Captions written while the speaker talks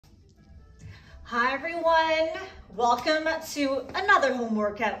Hi everyone, welcome to another home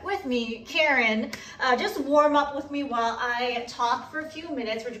workout with me, Karen. Just warm up with me while I talk for a few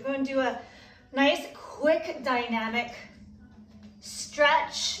minutes. We're going to do a nice, quick, dynamic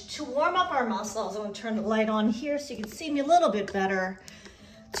stretch to warm up our muscles. I'm going to turn the light on here so you can see me a little bit better.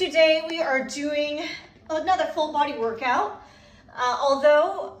 Today we are doing another full body workout,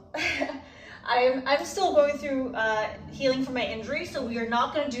 although I'm still going through healing from my injury, so we are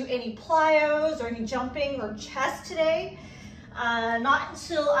not going to do any plyos or any jumping or chest today. Not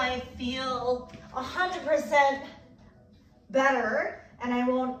until I feel 100% better and I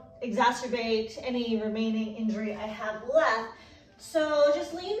won't exacerbate any remaining injury I have left. So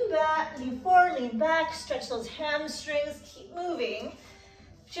just lean back, lean forward, lean back, stretch those hamstrings, keep moving.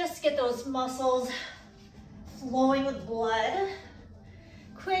 Just get those muscles flowing with blood.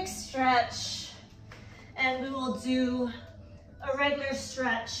 Quick stretch, and we will do a regular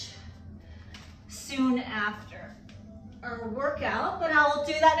stretch soon after our workout, but I'll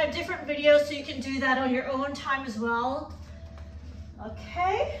do that in a different video so you can do that on your own time as well.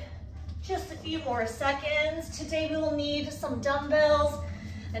 Okay, just a few more seconds. Today we will need some dumbbells,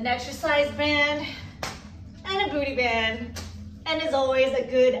 an exercise band, and a booty band, and as always, a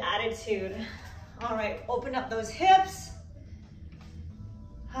good attitude. All right, open up those hips.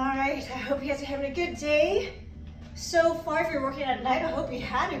 All right, I hope you guys are having a good day. So far, if you're working at night, I hope you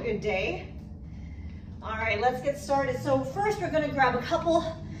had a good day. All right, let's get started. So first, we're gonna grab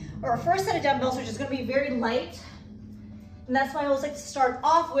a first set of dumbbells, which is gonna be very light. And that's why I always like to start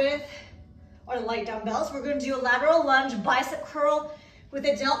off with our light dumbbells. We're gonna do a lateral lunge, bicep curl with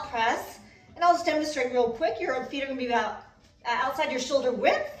a delt press. And I'll just demonstrate real quick. Your feet are gonna be about outside your shoulder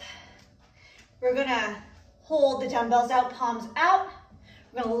width. We're gonna hold the dumbbells out, palms out.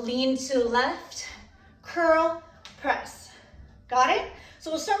 We're gonna lean to the left, curl, press. Got it? So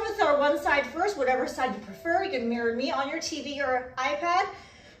we'll start with our one side first, whatever side you prefer. You can mirror me on your TV or iPad,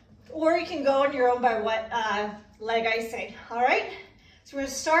 or you can go on your own by what leg I say, all right? So we're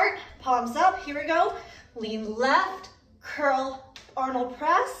gonna start, palms up, here we go. Lean left, curl, Arnold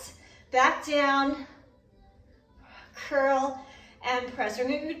press, back down, curl, and press. We're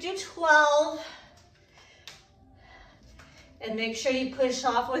gonna do 12. And make sure you push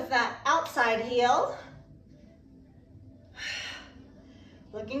off with that outside heel.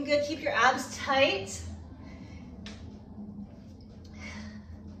 Looking good, keep your abs tight.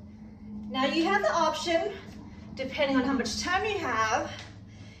 Now you have the option, depending on how much time you have,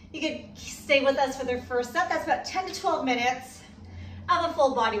 you could stay with us for the first set. That's about 10 to 12 minutes of a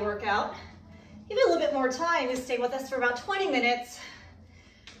full body workout. Give you a little bit more time to stay with us for about 20 minutes.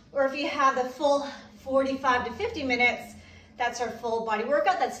 Or if you have the full 45 to 50 minutes, that's our full body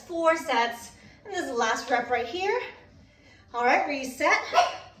workout. That's 4 sets. And this is the last rep right here. All right, reset.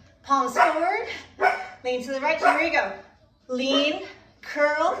 Palms forward. Lean to the right. Here we go. Lean,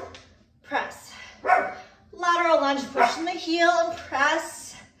 curl, press. Lateral lunge, pushing the heel and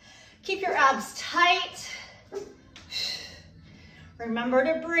press. Keep your abs tight. Remember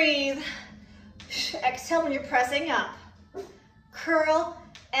to breathe. Exhale when you're pressing up. Curl,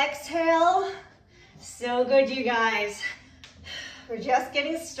 exhale. So good, you guys. We're just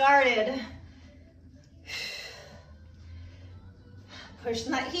getting started.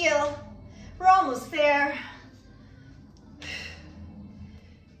 Pushing that heel. We're almost there.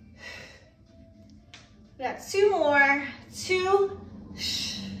 We got 2 more. 2.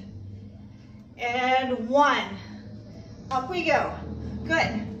 And 1. Up we go.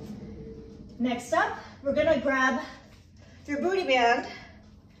 Good. Next up, we're gonna grab your booty band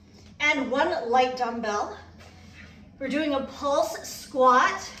and 1 light dumbbell. We're doing a pulse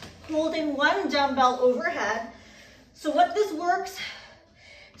squat, holding 1 dumbbell overhead. So what this works,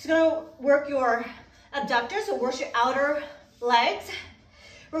 it's gonna work your abductors, so works your outer legs,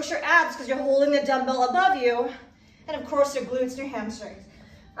 works your abs because you're holding the dumbbell above you, and of course your glutes and your hamstrings.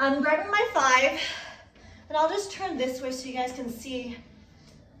 I'm grabbing my 5, and I'll just turn this way so you guys can see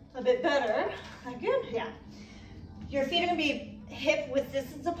a bit better. Is that good? Yeah. Your feet are gonna be hip width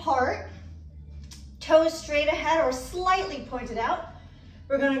distance apart. Toes straight ahead or slightly pointed out.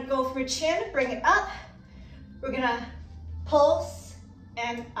 We're gonna go from your chin, bring it up. We're gonna pulse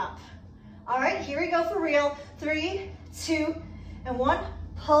and up. All right, here we go for real. 3, 2, and 1.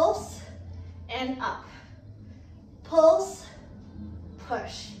 Pulse and up. Pulse,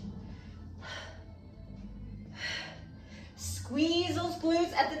 push. Squeeze those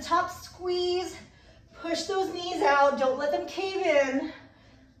glutes at the top, squeeze. Push those knees out, don't let them cave in.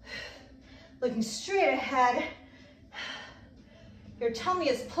 Looking straight ahead. Your tummy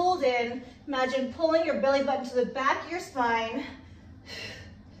is pulled in. Imagine pulling your belly button to the back of your spine.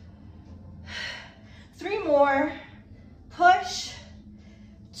 more. Push.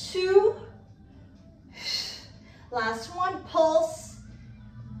 2. Last one, pulse.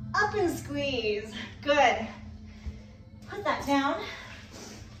 Up and squeeze. Good. Put that down.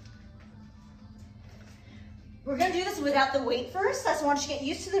 We're gonna do this without the weight first. That's why I want you to get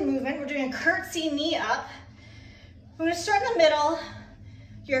used to the movement. We're doing a curtsy knee up. We're gonna start in the middle.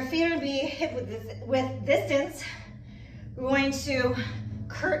 Your feet are gonna be hip with distance. We're going to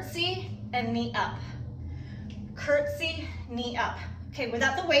curtsy and knee up. Curtsy, knee up. Okay,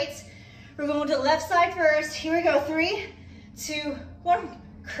 without the weights, we're going to the left side first. Here we go, 3, 2, 1.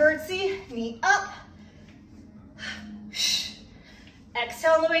 Curtsy, knee up.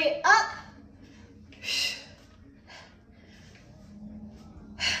 Exhale on the way up.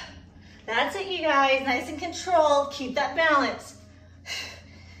 That's it, you guys. Nice and controlled. Keep that balance.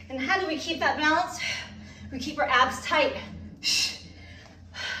 And how do we keep that balance? We keep our abs tight.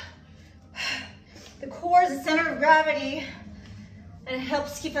 The core is the center of gravity, and it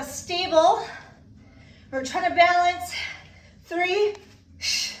helps keep us stable. We're trying to balance. 3,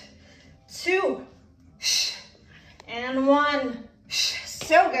 2, and 1.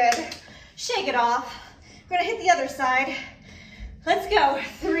 So good. Shake it off. We're gonna hit the other side. Let's go.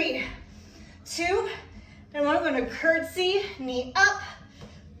 3, 2, and 1. We're gonna curtsy, knee up,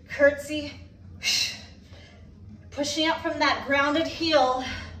 curtsy, pushing up from that grounded heel.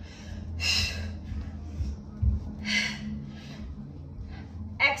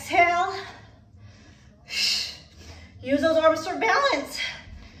 Exhale. Use those arms for balance.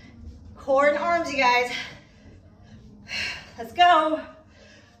 Core and arms, you guys. Let's go.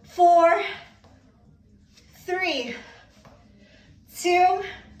 4, 3, 2,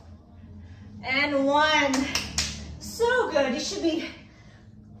 and 1. So good. You should be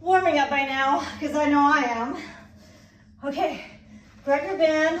warming up by now, because I know I am. Okay, grab your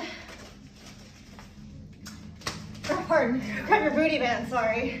band. Pardon, grab your booty band,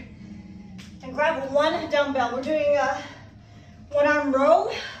 sorry. And grab 1 dumbbell. We're doing a 1-arm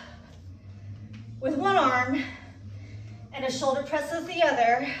row with 1 arm and a shoulder press with the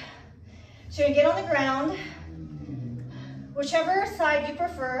other. So you get on the ground, whichever side you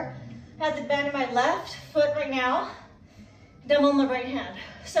prefer. I have the band in my left foot right now, dumbbell in the right hand.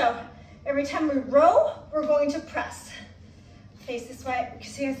 So every time we row, we're going to press. Face this way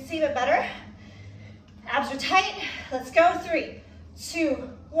so you can see it better. Abs are tight. Let's go. 3, 2,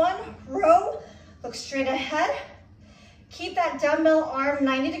 1. Row. Look straight ahead. Keep that dumbbell arm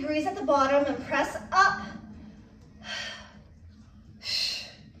 90 degrees at the bottom and press up.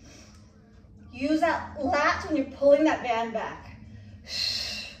 Use that lat when you're pulling that band back.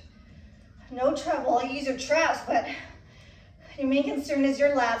 No trouble. Use your traps, but your main concern is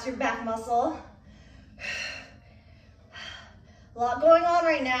your lats, your back muscle. A lot going on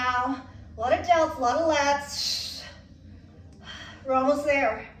right now. A lot of delts, a lot of lats. We're almost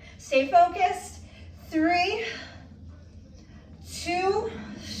there. Stay focused. 3, 2,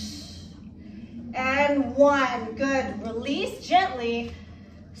 and 1. Good. Release gently.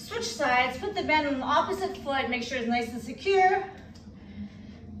 Switch sides. Put the band on the opposite foot. Make sure it's nice and secure.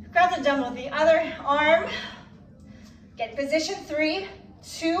 Grab the dumbbell with the other arm. Get position. 3,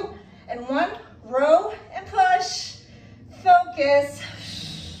 2, and 1. Row and push. Focus.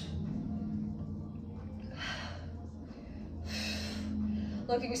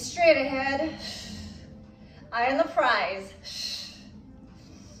 Looking straight ahead. Eye on the prize.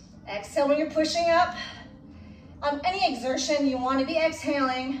 Exhale when you're pushing up. On any exertion, you want to be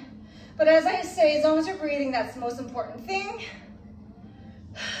exhaling. But as I say, as long as you're breathing, that's the most important thing.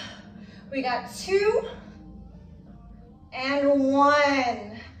 We got 2 and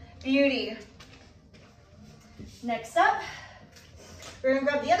 1. Beauty. Next up, we're gonna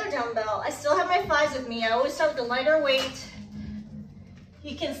grab the other dumbbell. I still have my 5s with me. I always start with the lighter weight.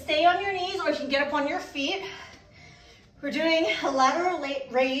 You can stay on your knees or you can get up on your feet. We're doing a lateral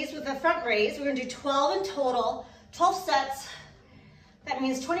raise with a front raise. We're gonna do 12 in total, 12 sets. That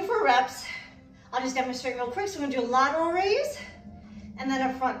means 24 reps. I'll just demonstrate real quick. So we're gonna do a lateral raise and then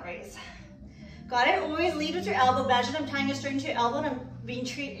a front raise. Got it? Always lead with your elbow. Imagine I'm tying a string to your elbow and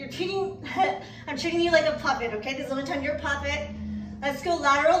I'm treating you like a puppet, okay? This is the only time you're a puppet. Let's go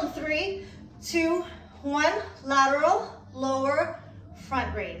lateral in 3, 2, 1. Lateral, lower,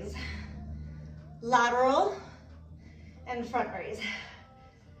 front raise. Lateral and front raise.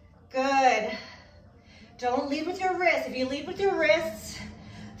 Good. Don't lead with your wrists. If you lead with your wrists,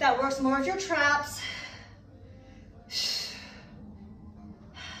 that works more with your traps.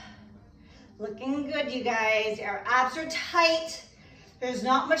 Looking good, you guys. Our abs are tight. There's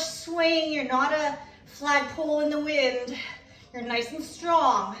not much swaying. You're not a flagpole in the wind. You're nice and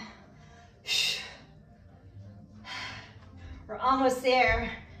strong. almost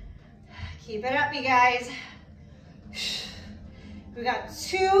there. Keep it up, you guys. We got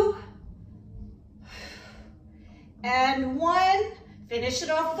 2 and 1. Finish it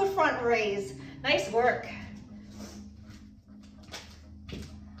off with a front raise. Nice work.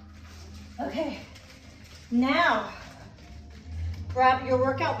 Okay, now grab your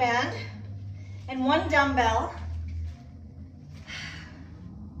workout band and 1 dumbbell.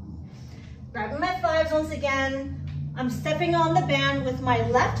 Grabbing my 5s once again. I'm stepping on the band with my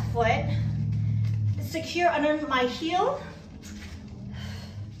left foot. Secure under my heel.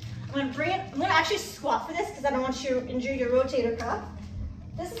 I'm gonna actually squat for this because I don't want you to injure your rotator cuff.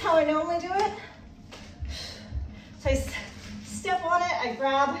 This is how I normally do it. So I step on it, I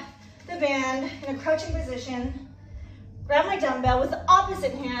grab the band in a crouching position, grab my dumbbell with the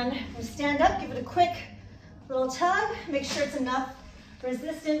opposite hand, and stand up, give it a quick little tug, make sure it's enough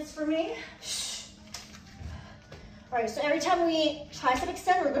resistance for me. All right, so every time we tricep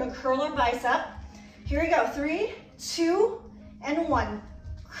extend, we're gonna curl our bicep. Here we go, 3, 2, and 1.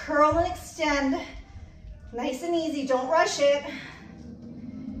 Curl and extend, nice and easy, don't rush it.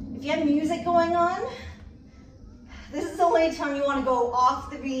 If you have music going on, this is the only time you wanna go off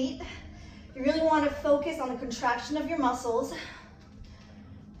the beat. You really wanna focus on the contraction of your muscles.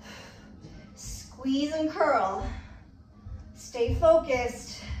 Squeeze and curl. Stay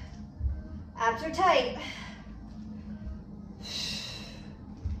focused. Abs are tight.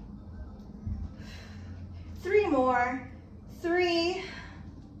 Three more. 3,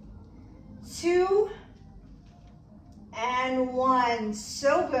 2, and 1.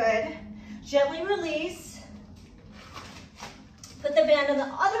 So good. Gently release. Put the band on the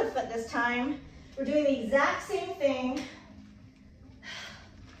other foot this time. We're doing the exact same thing.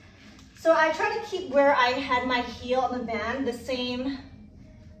 So I try to keep where I had my heel on the band the same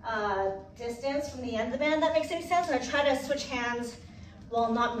distance from the end of the band. That makes any sense? And I try to switch hands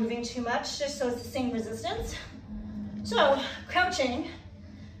while not moving too much, just so it's the same resistance. So crouching,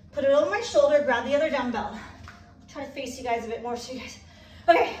 put it over my shoulder, grab the other dumbbell. Try to face you guys a bit more so you guys,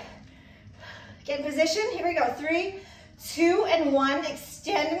 okay. Get in position, here we go. 3, 2, and 1,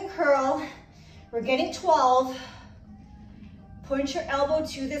 extend and curl. We're getting 12. Point your elbow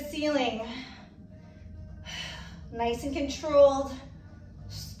to the ceiling. Nice and controlled.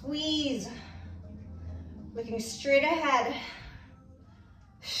 Squeeze. Looking straight ahead.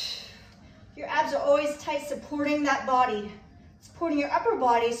 Your abs are always tight, supporting that body. Supporting your upper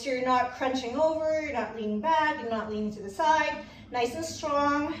body so you're not crunching over, you're not leaning back, you're not leaning to the side. Nice and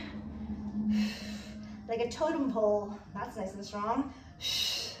strong. Like a totem pole. That's nice and strong.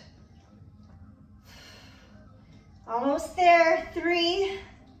 Almost there. 3,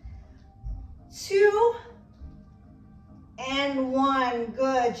 2, and 1.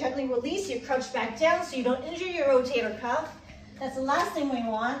 Good. Gently release. You crouch back down so you don't injure your rotator cuff. That's the last thing we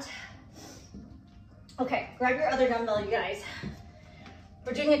want. Okay, grab your other dumbbell, you guys.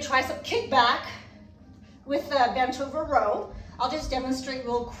 We're doing a tricep kickback with a bent over row. I'll just demonstrate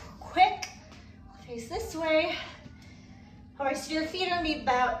real quick. Face this way. All right, so your feet are gonna be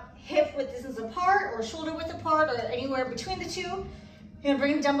about hip width distance apart or shoulder width apart or anywhere between the two. You're gonna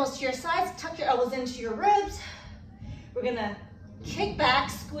bring the dumbbells to your sides, tuck your elbows into your ribs. We're gonna kick back,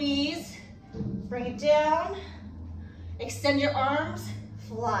 squeeze, bring it down, extend your arms,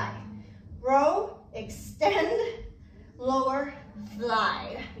 fly. Row, extend, lower,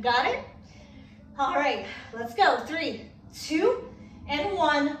 fly. Got it? All right, let's go. 3, 2, and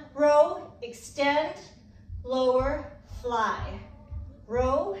 1. Row, extend, lower, fly.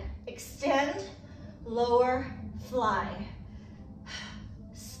 Row, extend, lower, fly.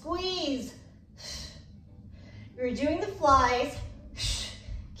 Squeeze. You're doing the flies.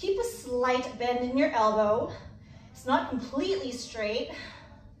 Keep a slight bend in your elbow. It's not completely straight.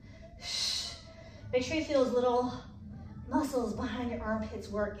 Make sure you feel those little muscles behind your armpits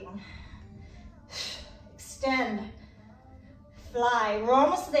working. Extend, fly. We're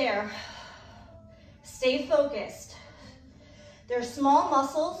almost there. Stay focused. They're small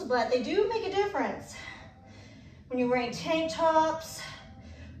muscles, but they do make a difference. When you're wearing tank tops,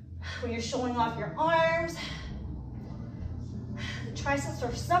 when you're showing off your arms, the triceps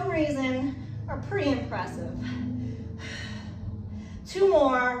for some reason are pretty impressive. 2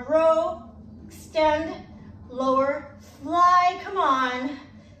 more. Row, extend, lower, fly. Come on.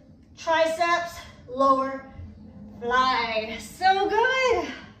 Triceps, lower, fly. So good.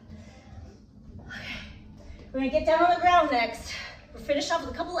 Okay. We're gonna get down on the ground next. We'll finish off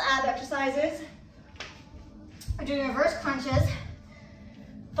with a couple of ab exercises. We're doing reverse crunches,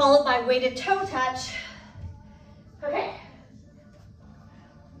 followed by weighted toe touch. Okay.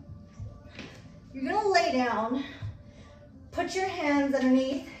 You're gonna lay down, put your hands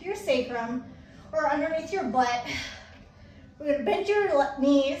underneath your sacrum or underneath your butt. We're gonna bend your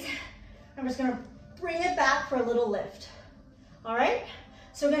knees. I'm just gonna bring it back for a little lift. All right?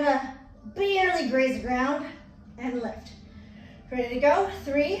 So we're gonna barely graze the ground and lift. Ready to go?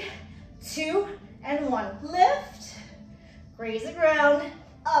 3, 2, and 1. Lift, graze the ground,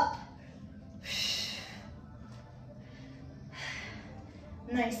 up.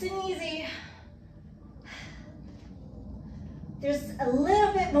 Nice and easy. There's a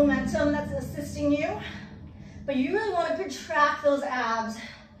little bit momentum that's assisting you, but you really want to contract those abs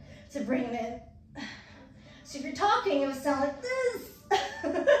to bring it in. So if you're talking, it would sound like this.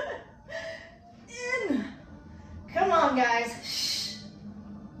 In. Come on, guys.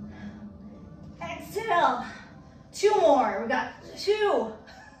 Exhale. 2 more. We got 2.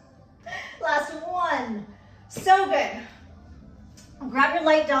 Last 1. So good. Grab your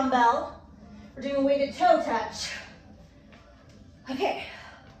light dumbbell. We're doing a weighted toe touch. Okay.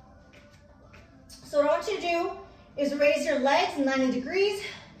 So what I want you to do is raise your legs 90 degrees.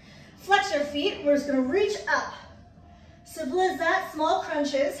 Flex your feet. We're just going to reach up. Simple as that. Small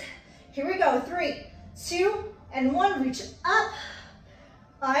crunches. Here we go. 3, 2, and 1. Reach up.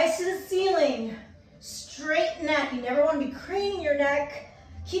 Eyes to the ceiling. Straight neck. You never want to be craning your neck.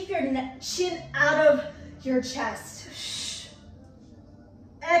 Keep your chin out of your chest.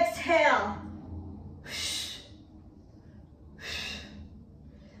 Exhale.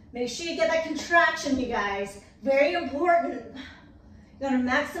 Make sure you get that contraction, you guys. Very important. You're gonna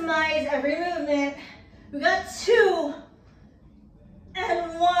maximize every movement. We got 2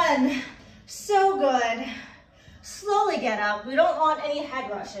 and 1. So good. Slowly get up. We don't want any head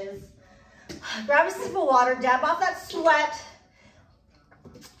rushes. Grab a sip of water, dab off that sweat.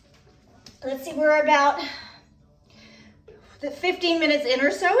 Let's see, we're about 15 minutes in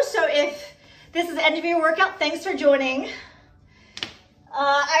or so. So if this is the end of your workout, thanks for joining.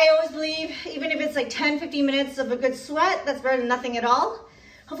 I always believe, even if it's like 10, 15 minutes of a good sweat, that's better than nothing at all.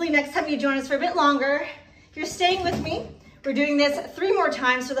 Hopefully next time you join us for a bit longer. If you're staying with me, we're doing this 3 more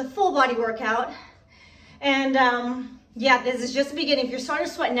times for the full body workout. And yeah, this is just the beginning. If you're starting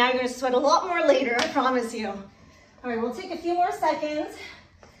to sweat now, you're gonna sweat a lot more later, I promise you. All right, we'll take a few more seconds.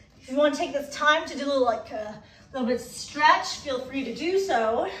 If you wanna take this time to do a little bit of stretch, feel free to do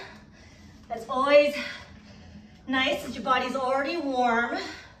so. That's always nice that your body's already warm.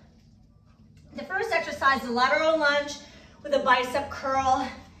 The first exercise is a lateral lunge with a bicep curl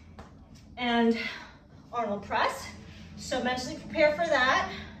and Arnold press. So mentally prepare for that.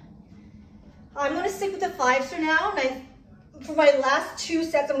 I'm gonna stick with the 5s for now, and for my last 2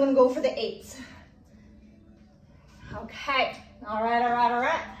 sets, I'm gonna go for the 8s. Okay, all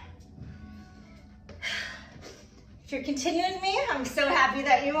right. If you're continuing me, I'm so happy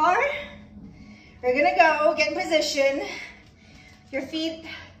that you are. We're gonna go, get in position. Your feet,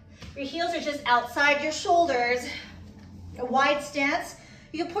 your heels are just outside your shoulders. A wide stance.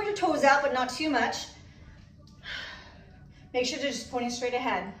 You can point your toes out, but not too much. Make sure they're just pointing straight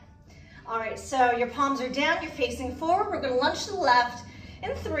ahead. All right, so your palms are down, you're facing forward. We're gonna lunge to the left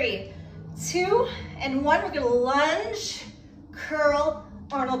in 3, 2, and 1. We're gonna lunge, curl,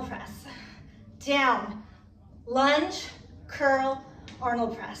 Arnold press. Down, lunge, curl,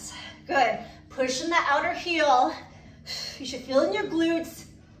 Arnold press. Good. Pushing the outer heel. You should feel in your glutes.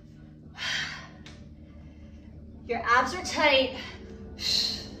 Your abs are tight.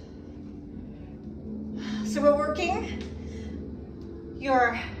 So we're working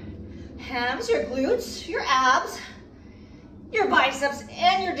your hams, your glutes, your abs, your biceps,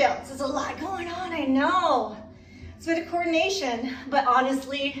 and your delts. There's a lot going on, I know. It's a bit of coordination, but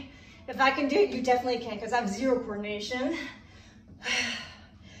honestly, if I can do it, you definitely can, because I have 0 coordination.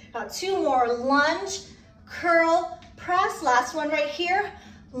 Got 2 more. Lunge, curl, press. Last one right here.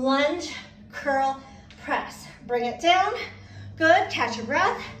 Lunge, curl, press. Bring it down. Good. Catch your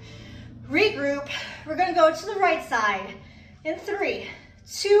breath. Regroup. We're going to go to the right side in 3,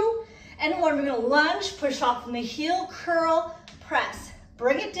 2, and 1. We're going to lunge, push off from the heel, curl, press.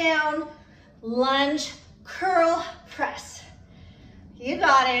 Bring it down. Lunge, curl, press. You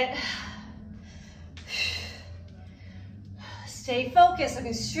got it. Stay focused,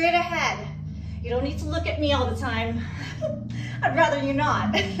 looking straight ahead. You don't need to look at me all the time. I'd rather you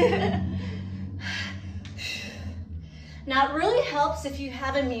not. Now it really helps if you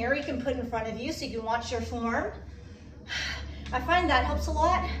have a mirror you can put in front of you so you can watch your form. I find that helps a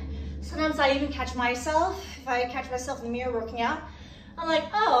lot. Sometimes I even catch myself, if I catch myself in the mirror working out, I'm like,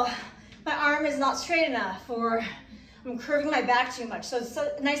 oh, my arm is not straight enough, or I'm curving my back too much. So it's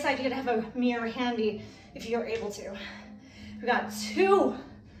a nice idea to have a mirror handy if you're able to. We got 2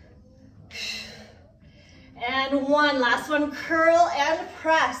 And one, last one, curl and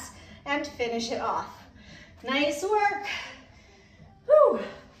press and finish it off. Nice work. Whew.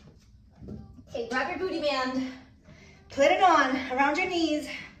 Okay, grab your booty band, put it on around your knees.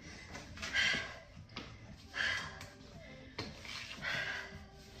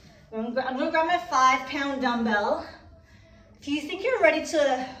 I'm gonna grab my 5-pound dumbbell. If you think you're ready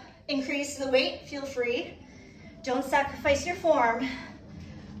to increase the weight, feel free. Don't sacrifice your form.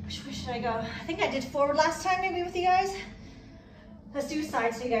 Which way should I go? I think I did forward last time, maybe with you guys. Let's do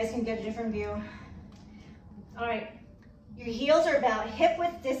side so you guys can get a different view. All right, your heels are about hip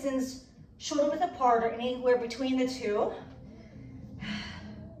width distance, shoulder width apart, or anywhere between the two.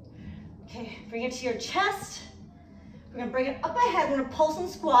 Okay, bring it to your chest. We're gonna bring it up ahead. We're gonna pulse and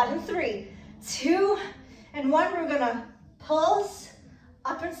squat in 3, 2, and 1. We're gonna pulse,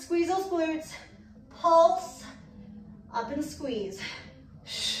 up and squeeze those glutes. Pulse, up and squeeze.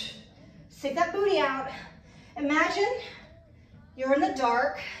 Stick that booty out. Imagine you're in the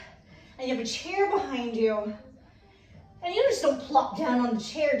dark and you have a chair behind you. And you just don't plop down on the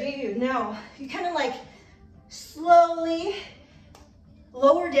chair, do you? No, you kind of like slowly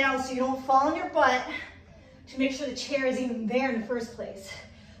lower down so you don't fall on your butt to make sure the chair is even there in the first place.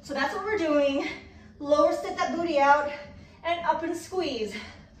 So that's what we're doing. Lower, stick that booty out, and up and squeeze.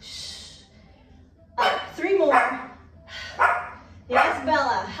 Up, 3 more. Yes,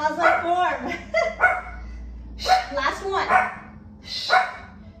 Bella, how's my form? Last one.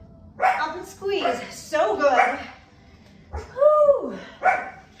 Up and squeeze, so good. Whew.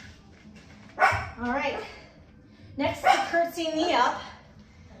 All right, next curtsy knee up.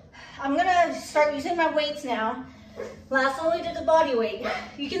 I'm gonna start using my weights now. Last one we did the body weight.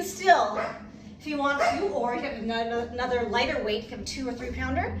 You can still, if you want to, or if you have another lighter weight, if you have a 2 or 3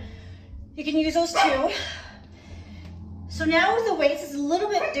 pounder, you can use those too. So now with the weights, it's a little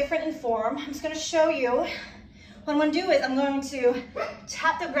bit different in form. I'm just gonna show you. What I'm gonna do is I'm going to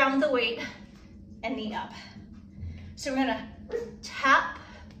tap the ground with the weight and knee up. So we're gonna tap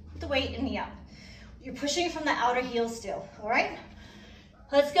the weight and knee up. You're pushing from the outer heel still, all right?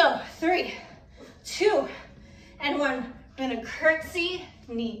 Let's go, 3, 2, and 1. We're gonna curtsy,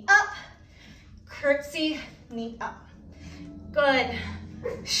 knee up, curtsy, knee up. Good.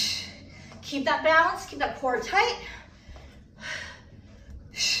 Keep that balance, keep that core tight.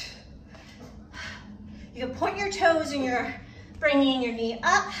 You can point your toes and you're bringing your knee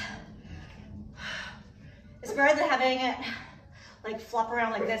up. It's better than having it like flop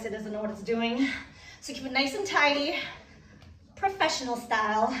around like this. It doesn't know what it's doing. So keep it nice and tidy, professional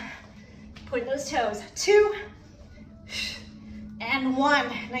style. Point those toes. 2 and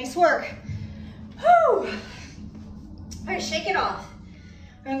 1. Nice work. Whew. All right, shake it off.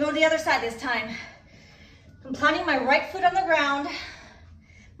 We're gonna go to the other side this time. I'm planting my right foot on the ground.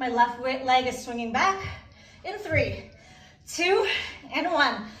 My left leg is swinging back in 3, 2, and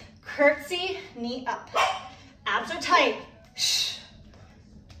 1. Curtsy, knee up. Abs are tight.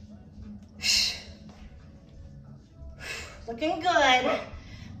 Looking good.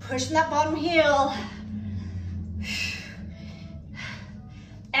 Pushing that bottom heel.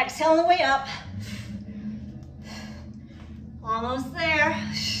 Exhale on the way up. Almost there.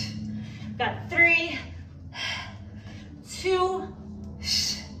 Got 3, 2,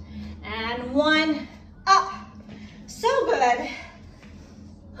 and 1. Up. So good.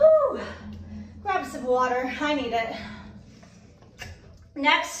 Whew. Grab some water. I need it.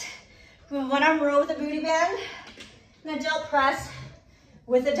 Next, one arm row with a booty band and a delt press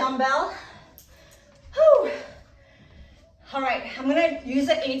with a dumbbell. Whew. All right, I'm gonna use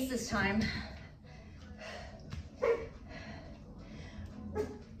the 8s this time.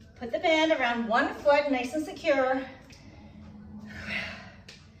 Put the band around 1 foot, nice and secure.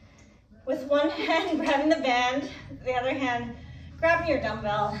 With one hand grabbing the band, the other hand grabbing your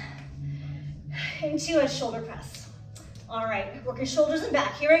dumbbell into a shoulder press. All right, work your shoulders and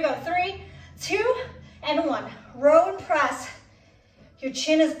back. Here we go, 3, 2, and 1. Row and press. Your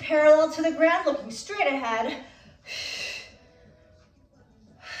chin is parallel to the ground, looking straight ahead.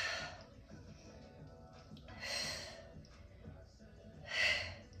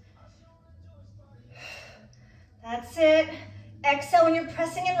 That's it. Exhale when you're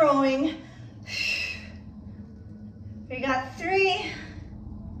pressing and rowing. We got 3,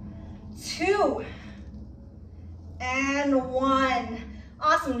 2, and 1.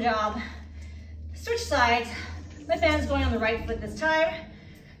 Awesome job. Switch sides. My band's going on the right foot this time.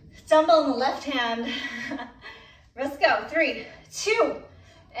 Dumbbell in the left hand. Let's go. 3, 2,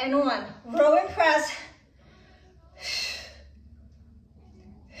 and 1. Row and press.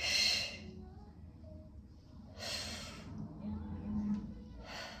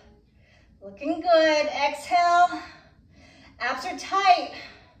 Looking good. Exhale. Abs are tight.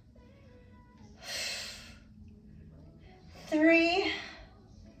 3,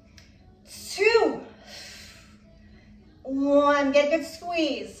 2, 1. Get a good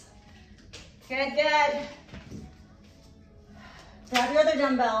squeeze. Good, good. Grab your other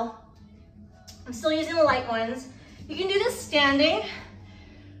dumbbell. I'm still using the light ones. You can do this standing,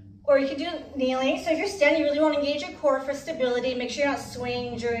 or you can do it kneeling. So if you're standing, you really want to engage your core for stability. Make sure you're not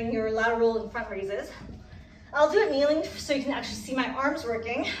swaying during your lateral and front raises. I'll do it kneeling so you can actually see my arms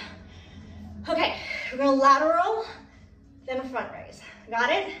working. Okay, we're gonna lateral, then front raise.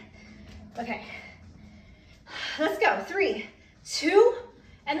 Got it? Okay. Let's go. 3, 2,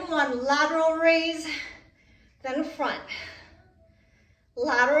 and 1. Lateral raise, then front.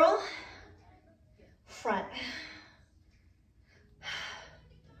 Lateral, front.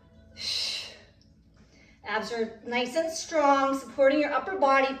 Abs are nice and strong, supporting your upper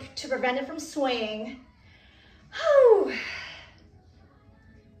body to prevent it from swaying. Whew.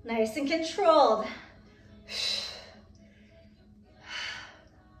 Nice and controlled.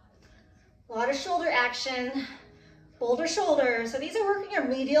 A lot of shoulder action, bolder shoulders. So these are working your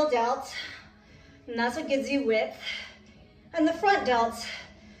medial delts, and that's what gives you width. And the front delts,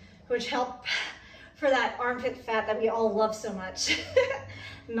 which help for that armpit fat that we all love so much.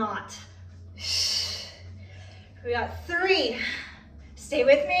 Not. We got 3. Stay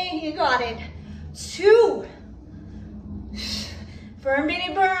with me, you got it. 2. Burn,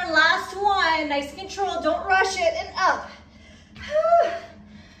 baby, burn. Last one. Nice and controlled. Don't rush it. And up.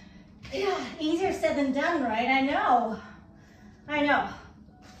 Yeah, easier said than done, right? I know. I know.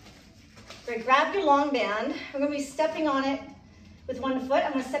 So grab your long band. We're going to be stepping on it with one foot.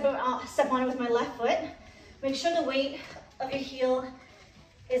 I'm going to step on it with my left foot. Make sure the weight of your heel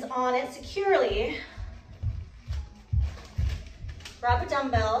is on it securely. Grab a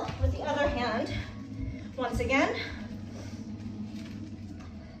dumbbell with the other hand. Once again.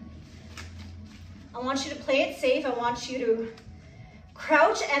 I want you to play it safe. I want you to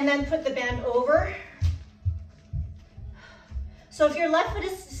crouch and then put the band over. So if your left foot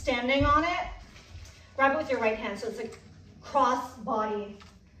is standing on it, grab it with your right hand. So it's a cross body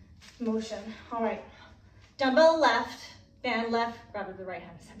motion. All right. Dumbbell left, band left, grab it with the right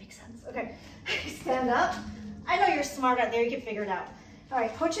hand. Does that make sense? Okay. Stand up. I know you're smart out there. You can figure it out. All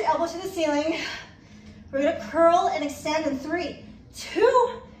right. Put your elbow to the ceiling. We're going to curl and extend in 3,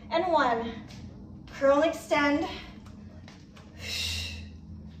 2, and 1. Curl and extend.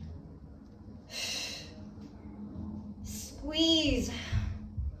 Squeeze.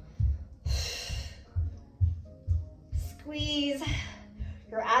 Squeeze.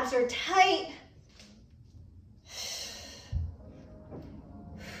 Your abs are tight.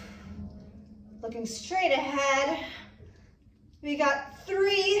 Looking straight ahead. We got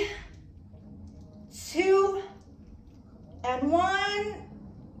 3, 2, and 1.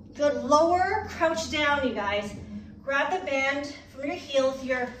 Good. Lower, crouch down, you guys. Grab the band from your heel with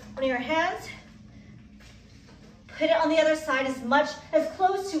one of your hands. Put it on the other side as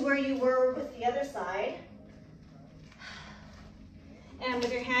close to where you were with the other side. And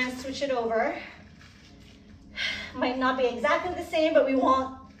with your hands, switch it over. Might not be exactly the same, but we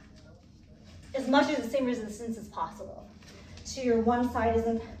want as much as the same resistance as possible. So your one side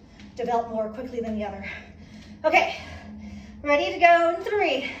isn't developed more quickly than the other. Okay, ready to go in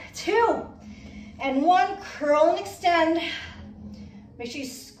 3, 2, and 1. Curl and extend. Make sure you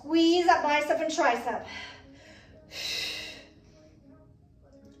squeeze that bicep and tricep.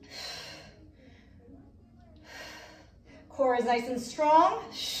 Core is nice and strong.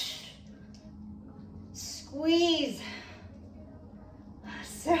 Squeeze.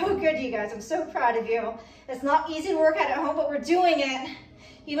 So good, you guys. I'm so proud of you. It's not easy to work out at home, but we're doing it.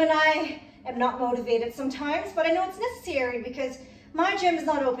 Even I am not motivated sometimes, but I know it's necessary because my gym is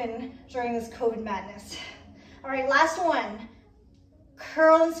not open during this COVID madness. All right, last one.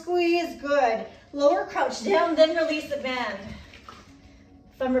 Curl and squeeze, good. Lower, crouch down, then release the band.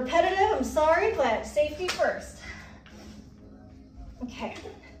 If I'm repetitive, I'm sorry, but safety first. Okay.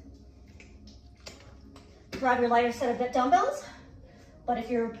 Grab your lighter set of dumbbells, but if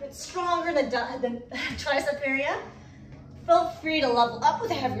you're a bit stronger in the tricep area, feel free to level up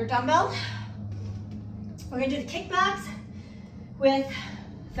with a heavier dumbbell. We're gonna do the kickbacks with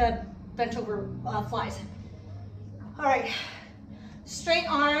the bent over flies. All right, straight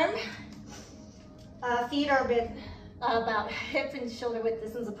arm. Feet are a bit about hip and shoulder width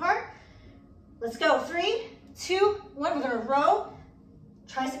distance apart. Let's go. 3, 2, 1. We're gonna row,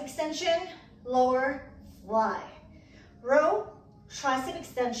 tricep extension, lower, fly. Row, tricep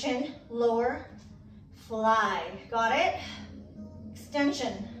extension, lower, fly. Got it?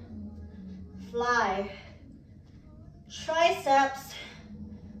 Extension, fly. Triceps,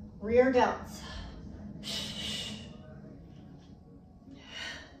 rear delts.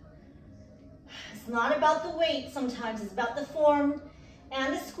 It's not about the weight sometimes, it's about the form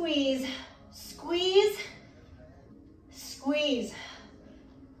and the squeeze. Squeeze, squeeze.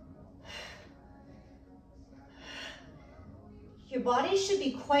 Your body should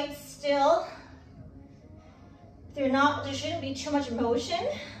be quite still. There shouldn't be too much motion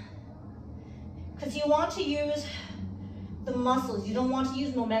because you want to use the muscles. You don't want to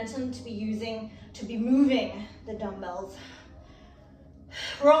use momentum to be moving the dumbbells.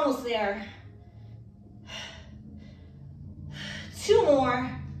 We're almost there. 2 more.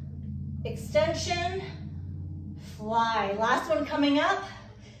 Extension, fly. Last one coming up.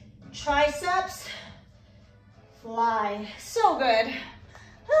 Triceps, fly. So good.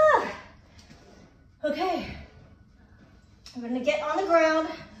 Okay. I'm gonna get on the ground,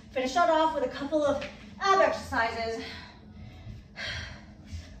 finish that off with a couple of ab exercises.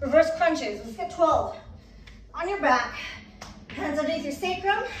 Reverse crunches. Let's get 12. On your back, hands underneath your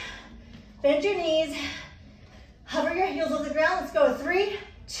sacrum, bend your knees, hover your heels over the ground. Let's go. 3,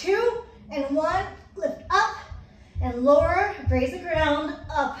 2, and 1. Lift up and lower, graze the ground,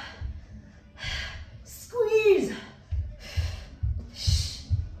 up. Squeeze.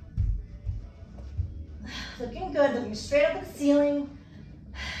 Looking good, looking straight up at the ceiling.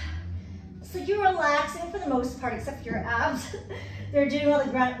 So you're relaxing for the most part, except for your abs. They're doing all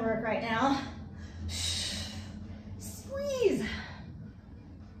the grunt work right now. Squeeze.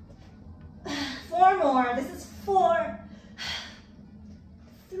 4 more. This is 4,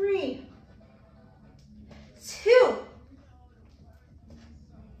 3, 2,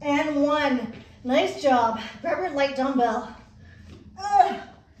 and 1. Nice job. Grab your light dumbbell.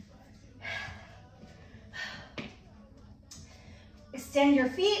 Extend your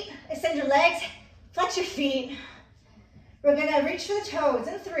feet, extend your legs, flex your feet. We're gonna reach for the toes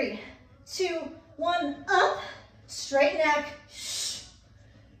in 3, 2, 1, up, straight neck.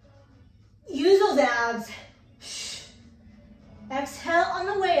 Use those abs. Exhale on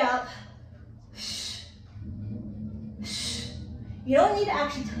the way up. You don't need to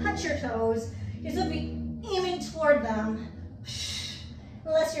actually touch your toes. You just be aiming toward them.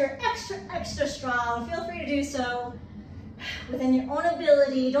 Unless you're extra strong, feel free to do so within your own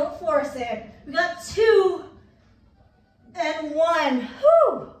ability. Don't force it. We got 2 and 1.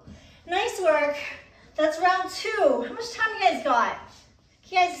 Whew. Nice work. That's round 2. How much time you guys got?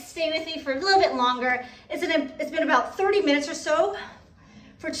 You guys stay with me for a little bit longer. It's been about 30 minutes or so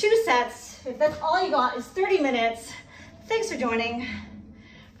for 2 sets. If that's all you got is 30 minutes, thanks for joining.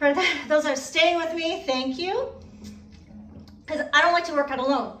 For those that are staying with me, thank you. Because I don't like to work out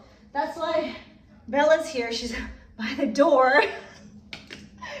alone. That's why Bella's here. She's by the door.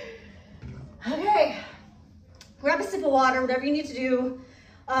 Okay, grab a sip of water, whatever you need to do.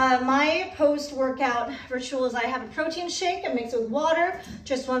 My post-workout ritual is I have a protein shake. I mix it with water,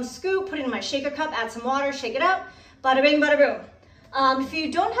 just 1 scoop, put it in my shaker cup, add some water, shake it up, bada bing, bada boom. If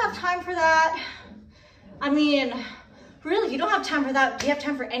you don't have time for that, I mean, really, you don't have time for that. Do you have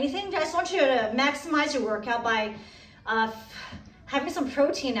time for anything? I just want you to maximize your workout by having some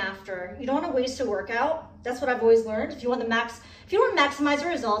protein after. You don't want to waste a workout. That's what I've always learned. If you want to maximize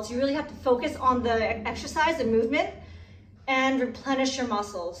your results, you really have to focus on the exercise and movement and replenish your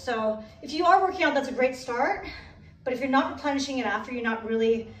muscles. So if you are working out, that's a great start. But if you're not replenishing it after, you're not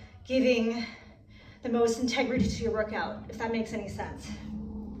really giving the most integrity to your workout, if that makes any sense.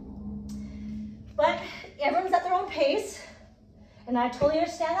 But everyone's at their own pace, and I totally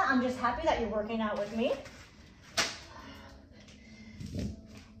understand that. I'm just happy that you're working out with me.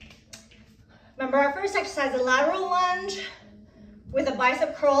 Remember our first exercise, a lateral lunge with a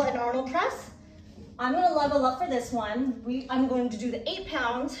bicep curl and Arnold press. I'm gonna level up for this one. I'm going to do the 8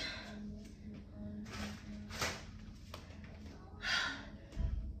 pounds.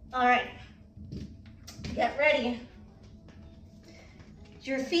 All right, get ready.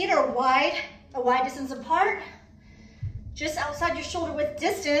 Your feet are a wide distance apart, just outside your shoulder width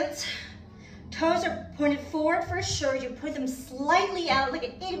distance. Toes are pointed forward for sure. You put them slightly out, like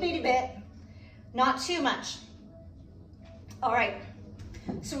an itty bitty bit. Not too much. All right,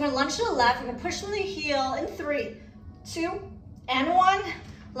 so we're gonna lunge to the left. We're gonna push from the heel in 3, 2, and 1.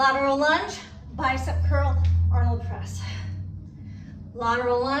 Lateral lunge, bicep curl, Arnold press.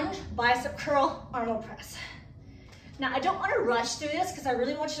 Lateral lunge, bicep curl, Arnold press. Now I don't wanna rush through this because I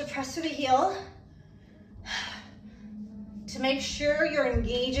really want you to press through the heel to make sure you're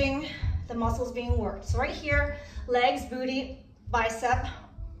engaging the muscles being worked. So right here, legs, booty, bicep,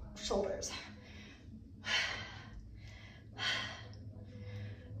 shoulders.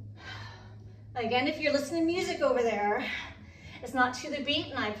 Again, if you're listening to music over there, it's not to the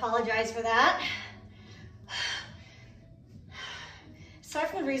beat, and I apologize for that. Aside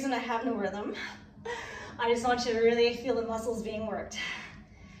from the reason I have no rhythm, I just want you to really feel the muscles being worked.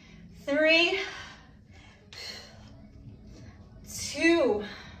 3, 2,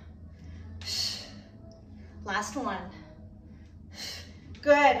 last one.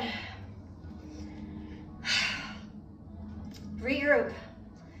 Good. Regroup.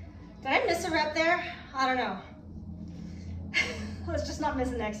 Did I miss a rep there? I don't know. Let's just not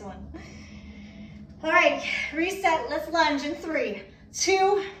miss the next one. All right, reset. Let's lunge in 3,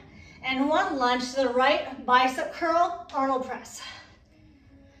 2, and 1. Lunge to the right, bicep curl, Arnold press.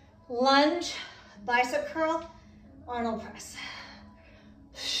 Lunge, bicep curl, Arnold press.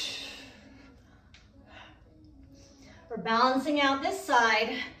 We're balancing out this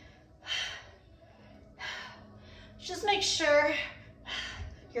side. Just make sure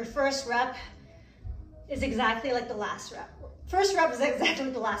your first rep is exactly like the last rep. First rep is exactly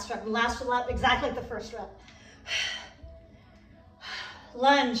like the last rep. Last rep exactly like the first rep.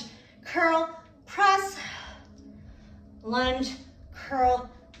 Lunge, curl, press. Lunge, curl,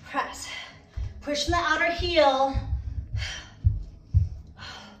 press. Pushing the outer heel.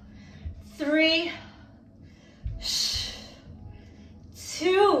 3,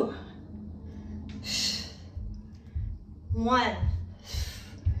 2, 1.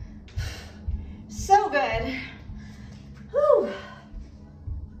 So good. Whew.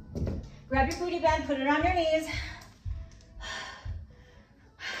 Grab your booty band, put it on your knees.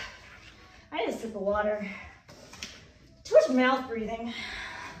 I need a sip of water. Too much mouth breathing.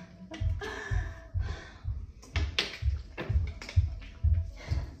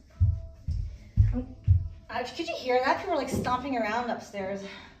 Could you hear that? People are like stomping around upstairs.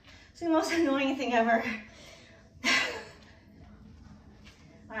 It's the most annoying thing ever.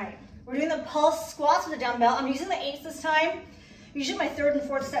 All right, we're doing the pulse squats with a dumbbell. I'm using the 8s this time. Usually my 3rd and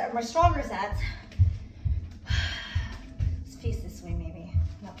 4th set are my stronger sets. Let's face this way maybe.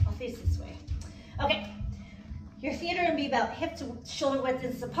 No, I'll face this way. Okay, your feet are gonna be about hip to shoulder width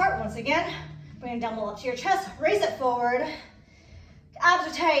distance apart once again. Bring a dumbbell up to your chest, raise it forward. Abs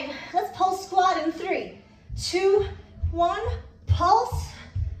are tight. Let's pulse squat in 3, 2, 1. Pulse,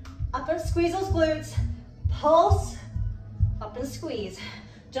 up and squeeze those glutes. Pulse, up and squeeze.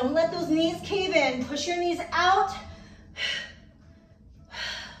 Don't let those knees cave in. Push your knees out.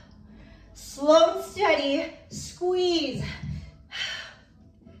 Slow and steady, squeeze.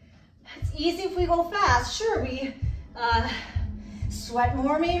 It's easy if we go fast. Sure, we sweat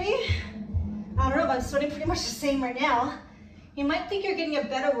more maybe. I don't know, but I'm sweating pretty much the same right now. You might think you're getting a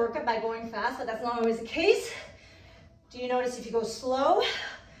better workout by going fast, but that's not always the case. Do you notice if you go slow,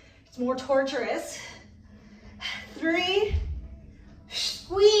 it's more torturous? 3,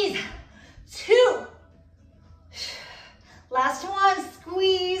 squeeze. 2, last one,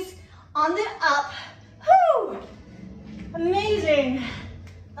 squeeze on the up. Whew. Amazing,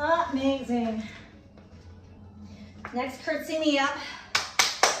 amazing. Next, curtsy knee up.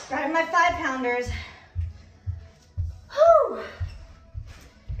 Grabbing my 5-pounders. Whew.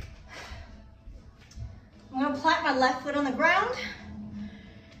 I'm gonna plant my left foot on the ground.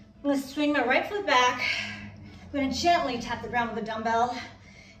 I'm gonna swing my right foot back. I'm gonna gently tap the ground with a dumbbell.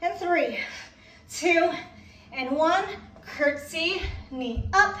 And 3, 2, and 1. Curtsy, knee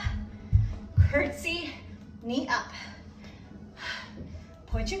up. Curtsy, knee up.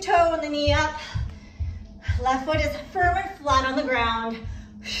 Point your toe on the knee up. Left foot is firm and flat on the ground.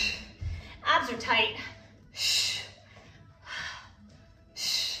 Abs are tight.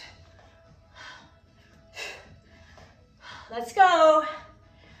 Let's go.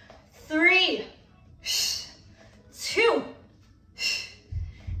 3, 2,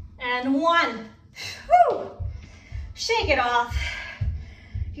 and 1. Whew. Shake it off.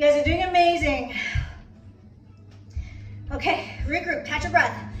 You guys are doing amazing. Okay, regroup, catch your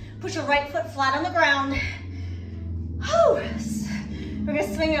breath. Put your right foot flat on the ground. Whew. We're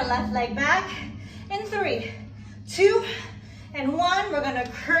gonna swing your left leg back. In 3, 2, and 1. We're gonna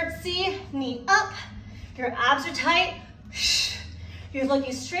curtsy, knee up. Your abs are tight. You're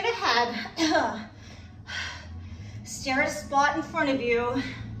looking straight ahead. Stare at a spot in front of you,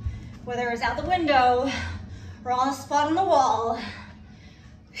 whether it's out the window or on a spot on the wall.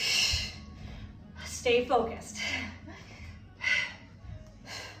 Stay focused.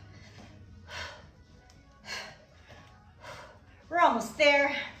 We're almost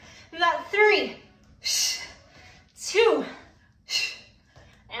there. We got 3, 2,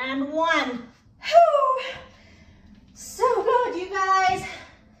 and 1. Whew. So good, you guys.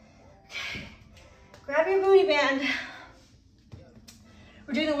 Okay. Grab your booty band.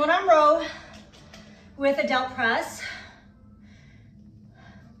 We're doing the one-arm row. with a delt press.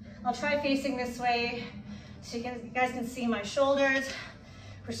 I'll try facing this way so you guys can see my shoulders.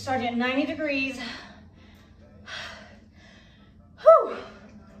 We're starting at 90 degrees. Whew.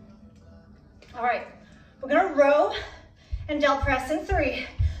 All right, we're gonna row and delt press in 3,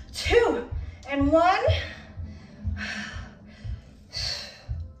 2, and 1.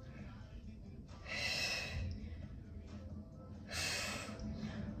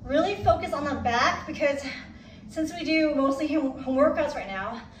 Really focus on the back because since we do mostly home workouts right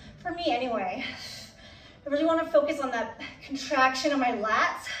now, for me anyway, I really want to focus on that contraction of my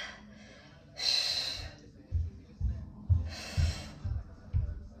lats.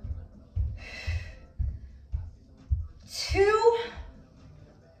 2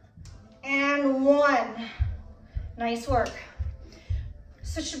 and 1. Nice work.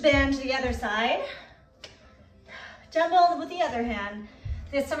 Switch the band to the other side. Dumbbell with the other hand.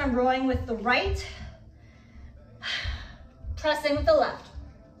 This time I'm rowing with the right, pressing with the left.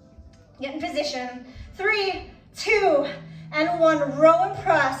 Get in position. 3, 2, and 1. Row and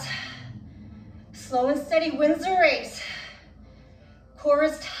press. Slow and steady wins the race. Core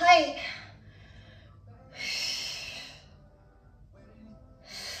is tight.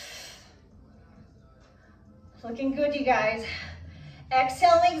 Looking good, you guys.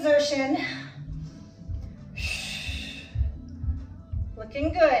 Exhale and exertion.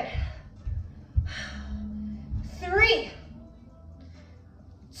 Looking good. 3,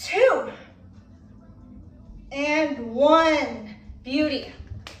 2, and 1. Beauty.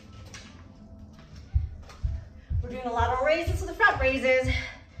 We're doing a lateral raises with the front raises.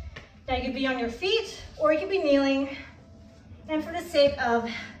 Now you could be on your feet or you could be kneeling. And for the sake of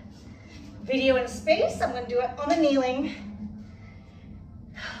video and space, I'm going to do it on the kneeling.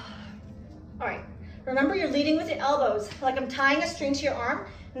 All right. Remember, you're leading with your elbows, like I'm tying a string to your arm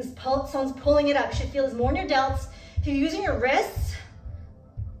and someone's pulling it up. You should feel this more in your delts. If you're using your wrists,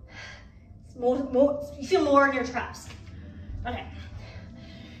 you feel more in your traps. Okay.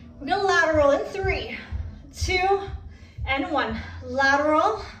 We're gonna lateral in 3, 2, and 1.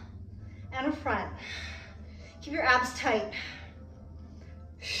 Lateral and front. Keep your abs tight.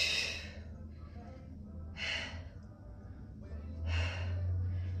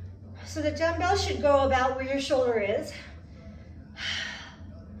 So the dumbbell should go about where your shoulder is.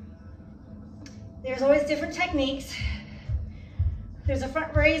 There's always different techniques. There's a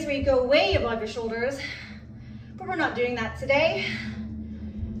front raise where you go way above your shoulders, but we're not doing that today.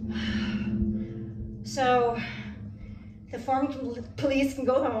 So the form police can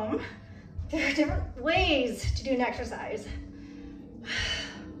go home. There are different ways to do an exercise.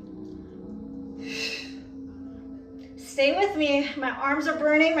 Stay with me. My arms are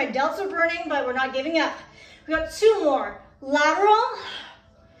burning, my delts are burning, but we're not giving up. We got 2 more. Lateral,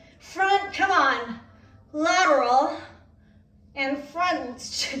 front, come on. Lateral, and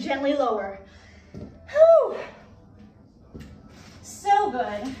front, gently lower. Whew. So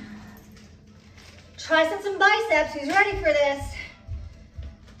good. Triceps and biceps, who's ready for this?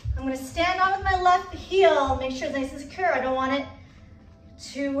 I'm gonna stand on with my left heel, make sure it's nice and secure. I don't want it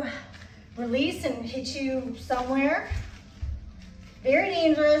to release and hit you somewhere. Very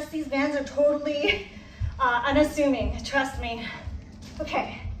dangerous. These bands are totally unassuming, trust me.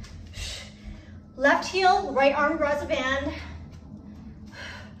 Okay. Left heel, right arm grabs a band.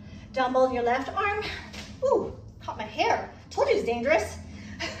 Dumbbell in your left arm. Ooh, caught my hair. Told you it's dangerous.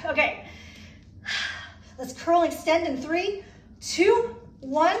 Okay. Let's curl and extend in 3, 2,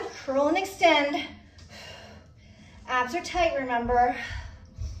 1. Curl and extend. Abs are tight, remember.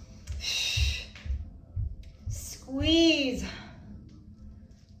 Squeeze.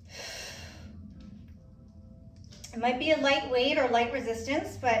 It might be a light weight or light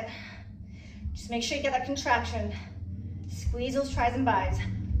resistance, but just make sure you get that contraction. Squeeze those tris and bis.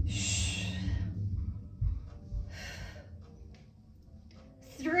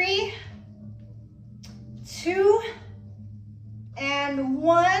 3, 2, and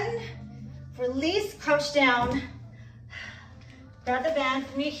 1. Release, crouch down. Grab the band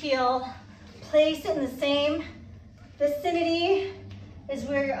from your heel. Place it in the same vicinity as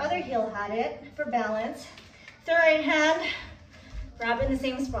where your other heel had it for balance. The right hand, grab it in the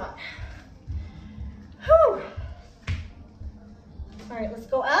same spot. Whew. All right, let's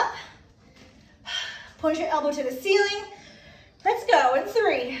go up. Push your elbow to the ceiling. Let's go in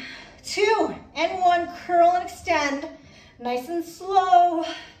 3, 2, and 1. Curl and extend. Nice and slow.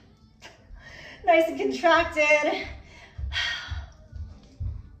 Nice and contracted.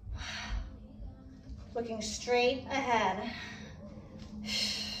 Looking straight ahead.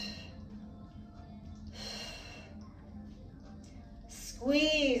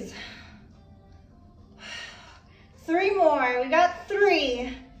 Squeeze. right, we got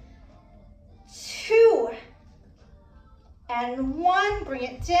 3, 2, and 1. Bring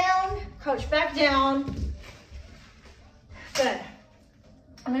it down, crouch back down. Good.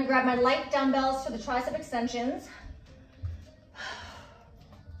 I'm gonna grab my light dumbbells for the tricep extensions.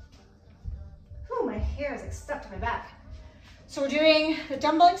 Whew, my hair is like stuck to my back. So we're doing the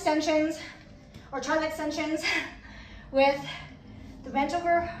dumbbell extensions or tricep extensions with the bent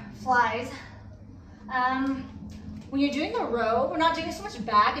over flies. When you're doing the row, we're not doing so much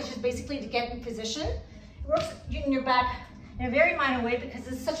back, it's just basically to get in position. It works in your back in a very minor way because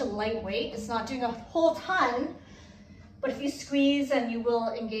it's such a light weight. It's not doing a whole ton, but if you squeeze, then you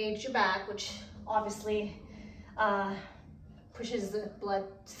will engage your back, which obviously pushes the blood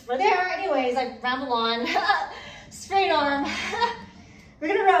through there. Anyways, I ramble on. Straight arm. We're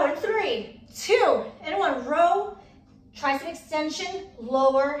gonna row in 3, 2, and 1. Row, tricep extension,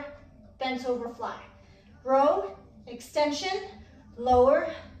 lower, bent over fly. Row, extension,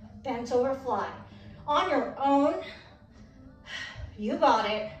 lower, bent over fly. On your own, you got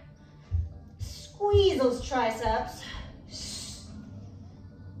it. Squeeze those triceps.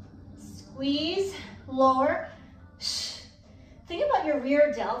 Squeeze, lower. Think about your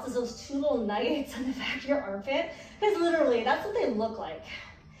rear delts as those 2 little nuggets on the back of your armpit, because literally that's what they look like.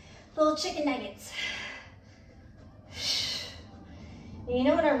 Little chicken nuggets. And you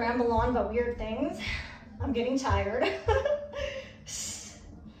know when I ramble on about weird things, I'm getting tired.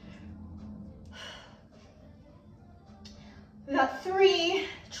 We got 3,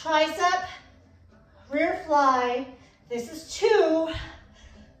 tricep, rear fly. This is 2.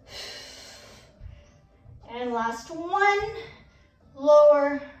 And last 1,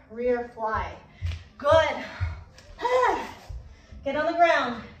 lower, rear fly. Good. Get on the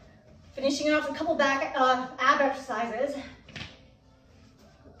ground. Finishing off a couple back ab exercises.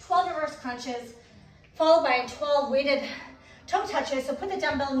 12 reverse crunches, followed by 12 weighted toe touches. So put the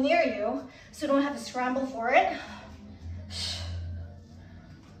dumbbell near you so you don't have to scramble for it.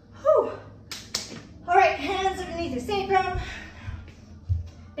 Whew. All right, hands underneath your sacrum.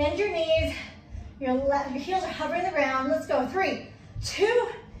 Bend your knees. Your heels are hovering the ground. Let's go. 3, 2,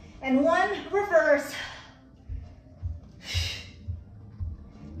 and 1. Reverse.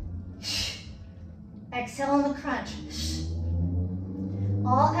 Exhale on the crunch.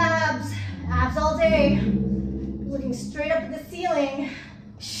 All abs. Abs all day. Looking straight up at the ceiling.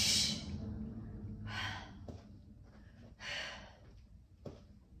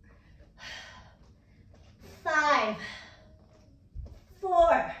 5,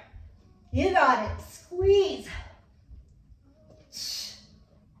 4. You got it. Squeeze.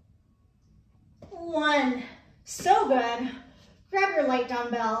 1. So good. Grab your light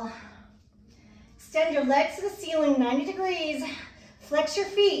dumbbell. Extend your legs to the ceiling, 90 degrees. Flex your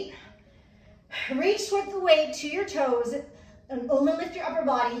feet. Reach with the weight to your toes and only lift your upper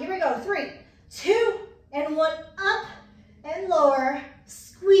body. Here we go. 3, 2, and 1. Up and lower.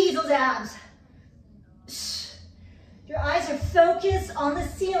 Squeeze those abs. Your eyes are focused on the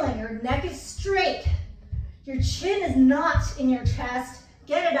ceiling. Your neck is straight. Your chin is not in your chest.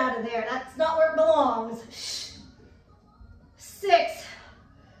 Get it out of there. That's not where it belongs. 6.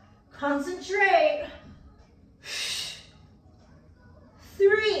 Concentrate.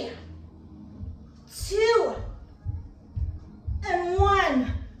 3, 2, and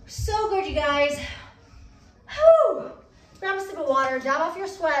 1. So good, you guys. Whew. Grab a sip of water. Dab off your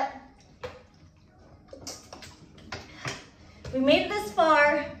sweat. We made it this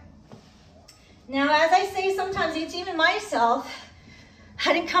far. Now, as I say sometimes, it's even myself,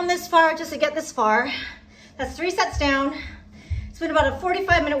 I didn't come this far just to get this far. That's 3 sets down. It's been about a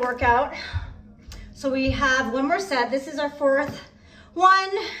 45-minute workout. So we have 1 more set. This is our 4th one.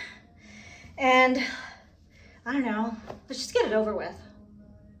 And I don't know, let's just get it over with.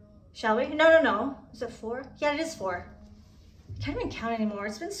 Shall we? No. Is it 4? Yeah, it is 4. I can't even count anymore.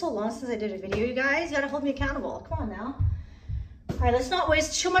 It's been so long since I did a video, you guys. You gotta hold me accountable. Come on now. All right, let's not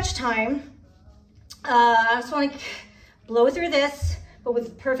waste too much time. I just want to blow through this, but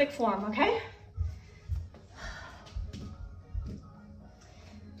with perfect form, okay?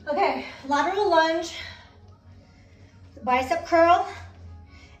 Okay, lateral lunge, bicep curl,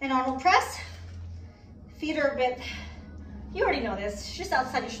 and Arnold press. Feet are a bit, you already know this, just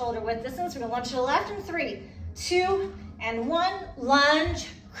outside your shoulder width distance. We're gonna lunge to the left in 3, 2, and 1. Lunge,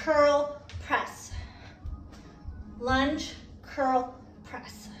 curl, press. Lunge, curl,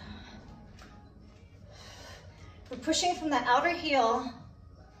 press. We're pushing from the outer heel.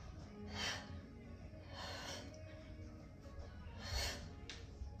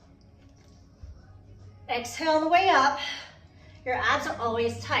 Exhale on the way up. Your abs are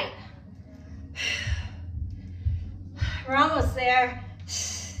always tight. We're almost there.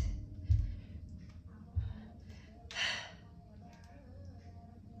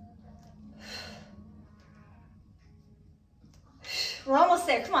 We're almost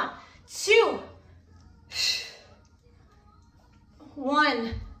there. Come on. 2,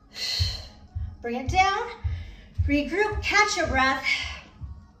 1. Bring it down. Regroup. Catch your breath.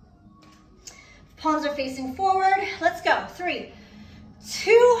 Palms are facing forward. Let's go. 3,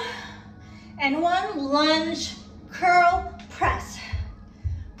 2, and 1. Lunge, curl, press.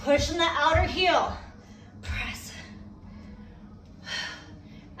 Push in the outer heel. Press.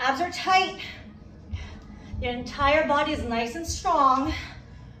 Abs are tight. Your entire body is nice and strong.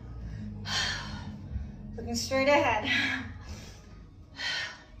 Looking straight ahead.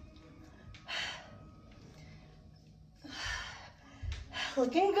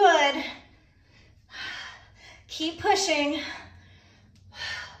 Looking good. Keep pushing.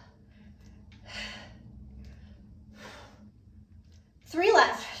 3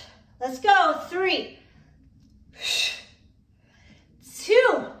 left. Let's go. 3,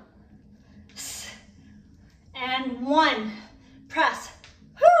 2, and 1. Press.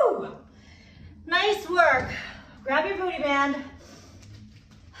 Whoo! Nice work. Grab your booty band.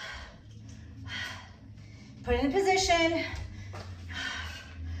 Put it in position.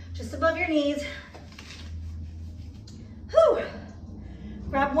 Just above your knees. Whew.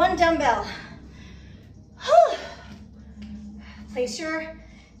 Grab 1 dumbbell. Whew. Place your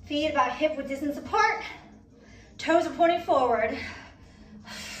feet about hip width distance apart. Toes are pointing forward.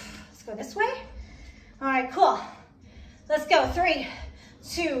 Let's go this way. All right, cool. Let's go. 3,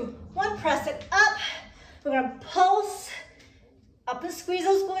 2, 1. Press it up. We're gonna pulse up and squeeze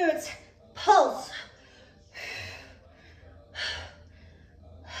those glutes. Pulse.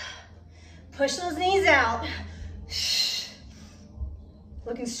 Push those knees out.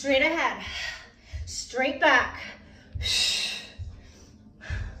 Looking straight ahead. Straight back.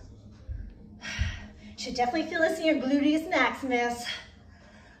 Should definitely feel this in your gluteus maximus.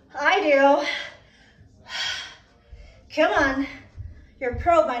 I do. Come on. You're a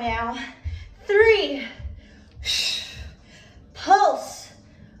pro by now. 3. Pulse.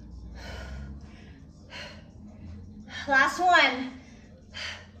 Last one.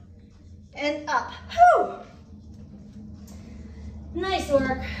 And up. Whew. Nice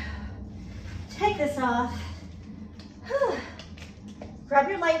work. Take this off. Whew. Grab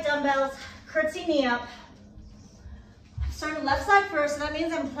your light dumbbells. Curtsy knee up. Starting left side first, so that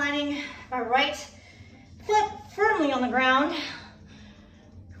means I'm planting my right foot firmly on the ground.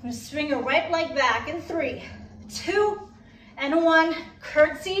 I'm gonna swing your right leg back in 3, 2, and 1.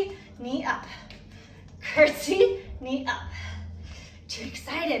 Curtsy, knee up. Curtsy, knee up. Too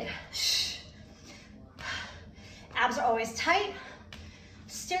excited. Shh. Abs are always tight.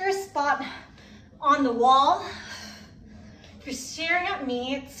 Stare a spot on the wall. If you're staring at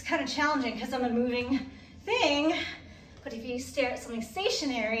me, it's kind of challenging because I'm a moving thing. But if you stare at something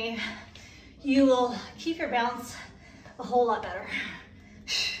stationary, you will keep your balance a whole lot better.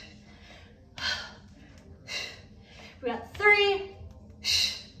 We got 3,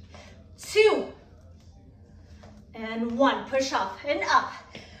 2, and 1. Push up and up.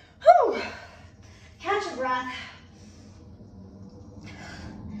 Whew. Catch a breath.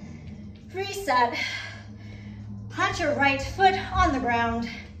 Reset. Plant your right foot on the ground.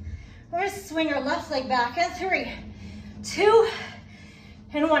 We're gonna swing our left leg back in 3, 2,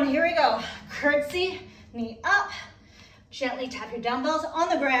 and 1. Here we go. Curtsy, knee up. Gently tap your dumbbells on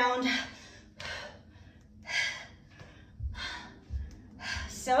the ground.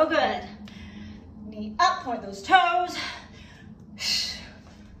 So good. Knee up, point those toes.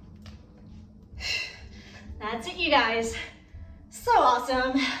 That's it, you guys. So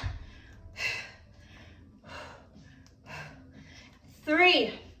awesome.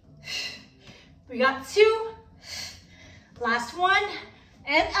 3. We got 2. Last one.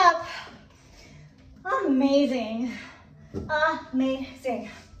 And up. Amazing. Amazing.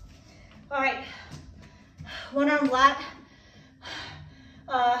 All right. One arm lat.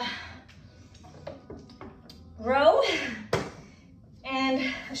 Row.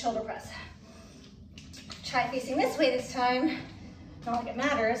 And a shoulder press. Try facing this way this time. Not like it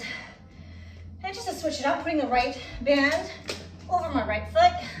matters. And just to switch it up, putting the right band over my right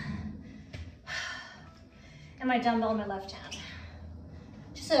foot and my dumbbell in my left hand.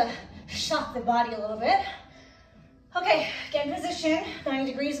 Just to shock the body a little bit. Okay, get in position,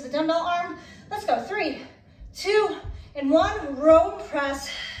 90 degrees with the dumbbell arm. Let's go, 3, 2, and 1. Row and press.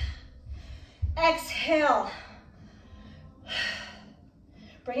 Exhale.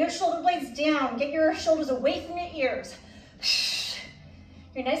 Bring your shoulder blades down. Get your shoulders away from your ears.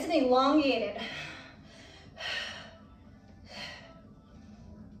 You're nice and elongated.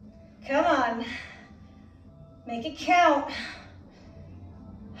 Come on. Make it count.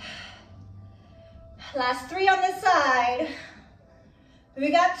 Last 3 on this side.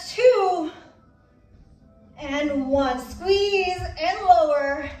 We got 2 and 1. Squeeze and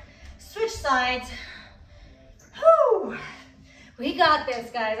lower. Switch sides. Whew. We got this,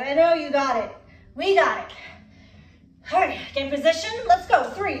 guys. I know you got it. We got it. All right, get in position. Let's go.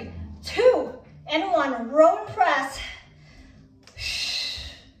 3, 2, and 1. Row and press.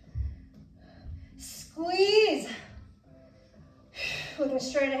 Squeeze. Looking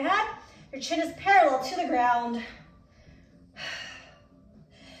straight ahead. Your chin is parallel to the ground.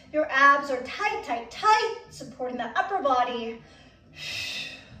 Your abs are tight, tight, tight, supporting the upper body.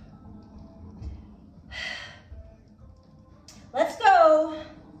 Let's go.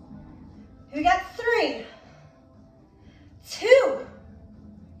 We got 3, 2,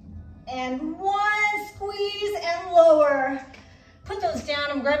 and 1. Squeeze and lower. Put those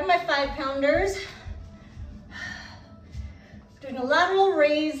down. I'm grabbing my 5-pounders. Doing a lateral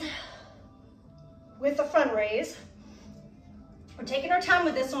raise with the front raise. We're taking our time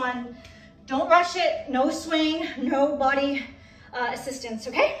with this one. Don't rush it. No swing, no body assistance,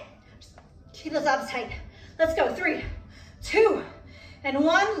 okay? Just keep those abs tight. Let's go. 3, 2, and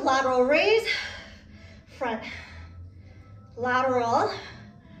 1. Lateral raise, front. Lateral,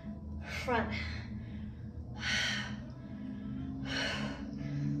 front.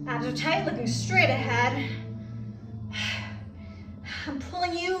 Abs are tight, looking straight ahead. I'm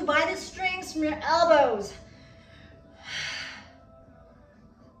pulling you by the strings from your elbows.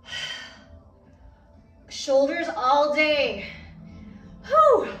 Shoulders all day.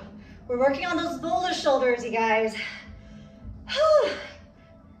 Whew. We're working on those boulder shoulders, you guys. Whew.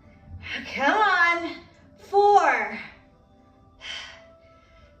 Come on. 4,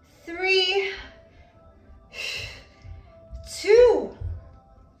 3, 2.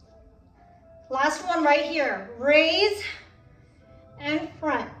 Last one right here. Raise and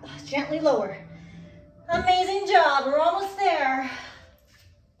front. Gently lower. Amazing job. We're almost there.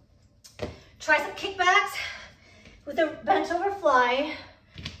 Try some kickbacks with a bent over fly.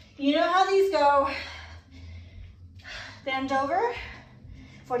 You know how these go. Bend over,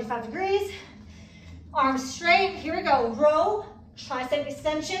 45 degrees. Arms straight. Here we go. Row, tricep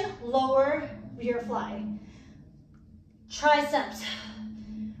extension, lower, rear fly. Triceps,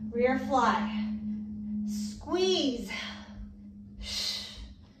 rear fly. Squeeze.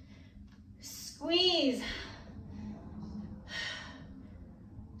 Squeeze.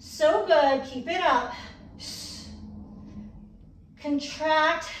 So good, keep it up.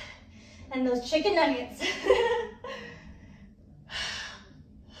 Contract, and those chicken nuggets.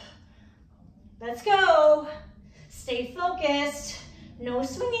 Let's go. Stay focused, no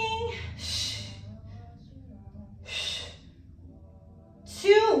swinging.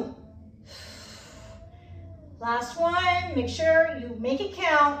 2. Last one, make sure you make it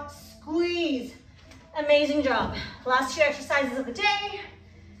count. Squeeze. Amazing job. Last 2 exercises of the day.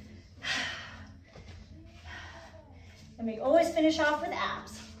 And we always finish off with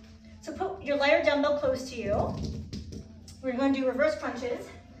abs. So put your lighter dumbbell close to you. We're going to do reverse crunches.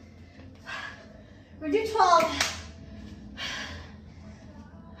 We're going to do 12.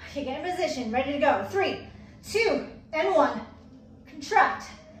 Okay, get in position, ready to go. 3, 2, and 1. Contract.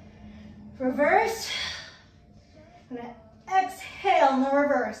 Reverse. I'm going to exhale in the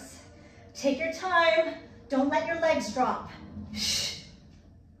reverse. Take your time. Don't let your legs drop.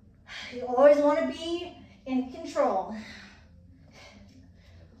 You always want to be in control.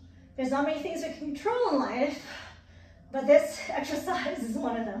 There's not many things we can control in life, but this exercise is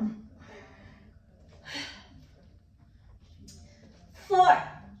one of them. 4,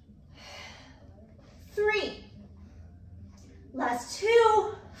 3, last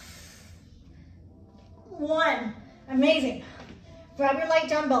 2, 1. Amazing. Grab your light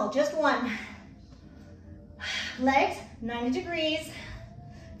dumbbell, just 1. Legs 90 degrees.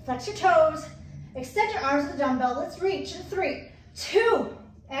 Flex your toes. Extend your arms with the dumbbell. Let's reach in 3, 2,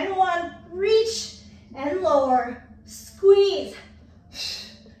 and 1. Reach and lower. Squeeze.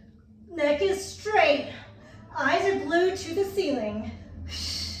 Neck is straight. Eyes are glued to the ceiling.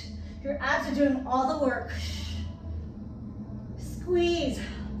 Your abs are doing all the work. Squeeze.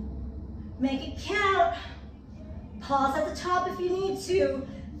 Make it count. Pause at the top if you need to.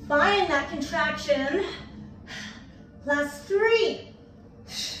 Find that contraction. Last 3.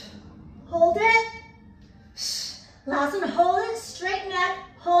 Hold it. Last one, hold it. Straight neck.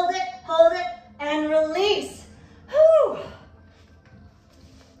 Hold it, and release. Whew.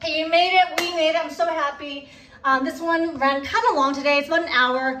 You made it, we made it. I'm so happy. This one ran kind of long today. It's about an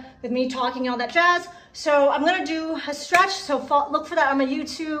hour with me talking all that jazz. So I'm gonna do a stretch, so look for that on my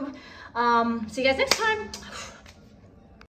YouTube. See you guys next time.